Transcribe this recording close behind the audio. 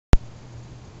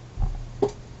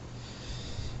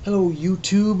Hello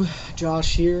YouTube,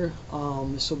 Josh here.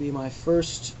 This will be my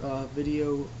first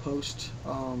video post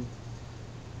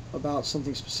about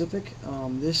something specific.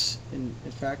 In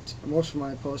fact, most of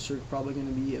my posts are probably going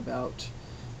to be about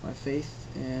my faith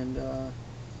and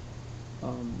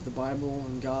the Bible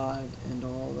and God and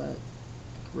all that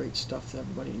great stuff that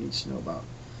everybody needs to know about.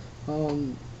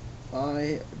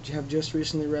 I have just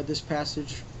recently read this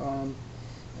passage,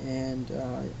 and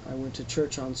I went to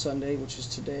church on Sunday, which is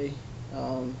today.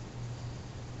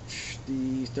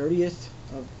 The 30th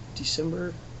of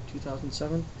December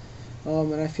 2007,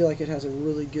 and I feel like it has a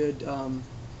really good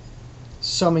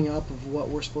summing up of what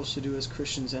we're supposed to do as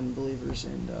Christians and believers,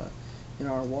 and in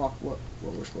our walk, what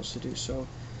we're supposed to do. So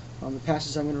the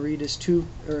passage I'm going to read is 2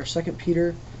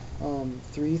 Peter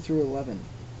 3 through 11.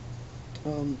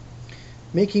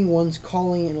 Making one's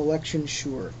calling and election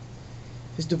sure.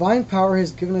 His divine power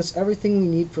has given us everything we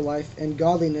need for life and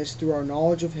godliness through our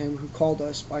knowledge of Him who called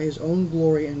us by His own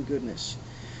glory and goodness.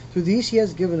 Through these He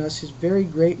has given us His very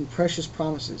great and precious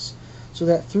promises, so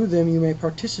that through them you may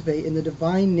participate in the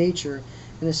divine nature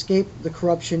and escape the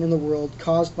corruption in the world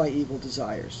caused by evil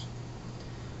desires.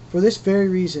 For this very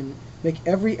reason, make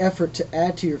every effort to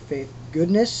add to your faith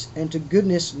goodness, and to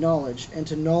goodness knowledge, and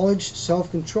to knowledge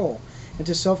self-control, and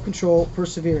to self-control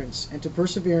perseverance, and to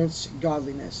perseverance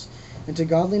godliness, and to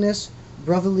godliness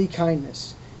brotherly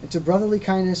kindness, and to brotherly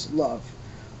kindness love.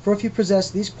 For if you possess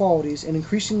these qualities in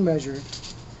increasing measure,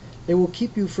 they will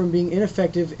keep you from being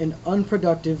ineffective and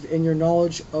unproductive in your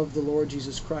knowledge of the Lord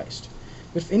Jesus Christ.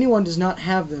 But if anyone does not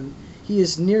have them, he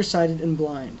is nearsighted and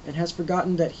blind, and has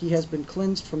forgotten that he has been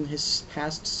cleansed from his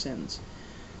past sins.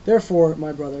 Therefore,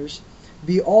 my brothers,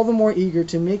 be all the more eager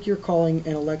to make your calling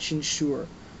and election sure.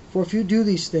 For if you do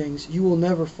these things, you will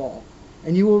never fall,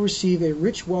 and you will receive a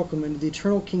rich welcome into the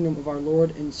eternal kingdom of our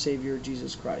Lord and Savior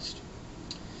Jesus Christ.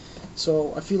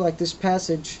 So I feel like this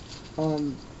passage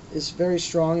is very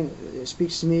strong, and it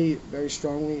speaks to me very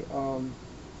strongly.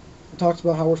 It talks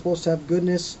about how we're supposed to have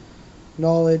goodness,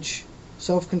 knowledge,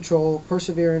 self-control,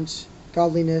 perseverance,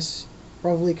 godliness,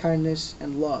 brotherly kindness,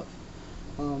 and love.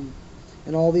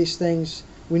 And all these things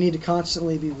we need to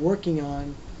constantly be working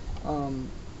on,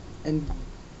 and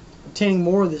obtaining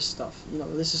more of this stuff. You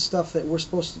know, this is stuff that we're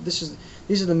supposed to.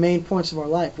 These are the main points of our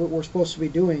life. What we're supposed to be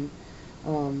doing,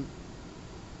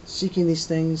 seeking these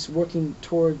things, working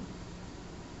toward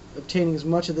obtaining as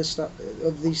much of this stuff,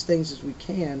 of these things as we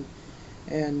can.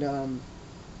 And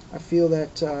I feel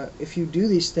that if you do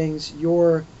these things,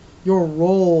 your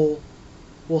role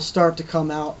will start to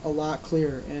come out a lot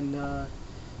clearer, and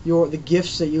the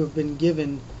gifts that you have been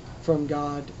given from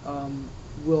God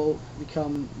will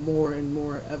become more and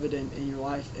more evident in your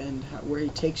life and where He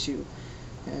takes you.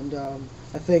 And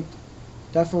I think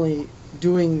definitely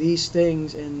doing these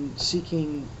things and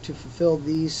seeking to fulfill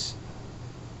these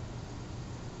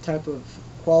type of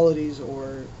qualities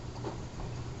or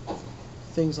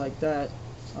things like that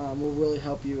will really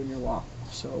help you in your walk.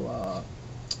 So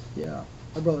yeah,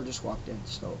 my brother just walked in,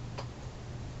 so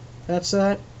that's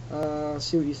that.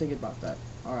 See what you think about that.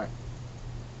 Alright,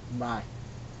 bye.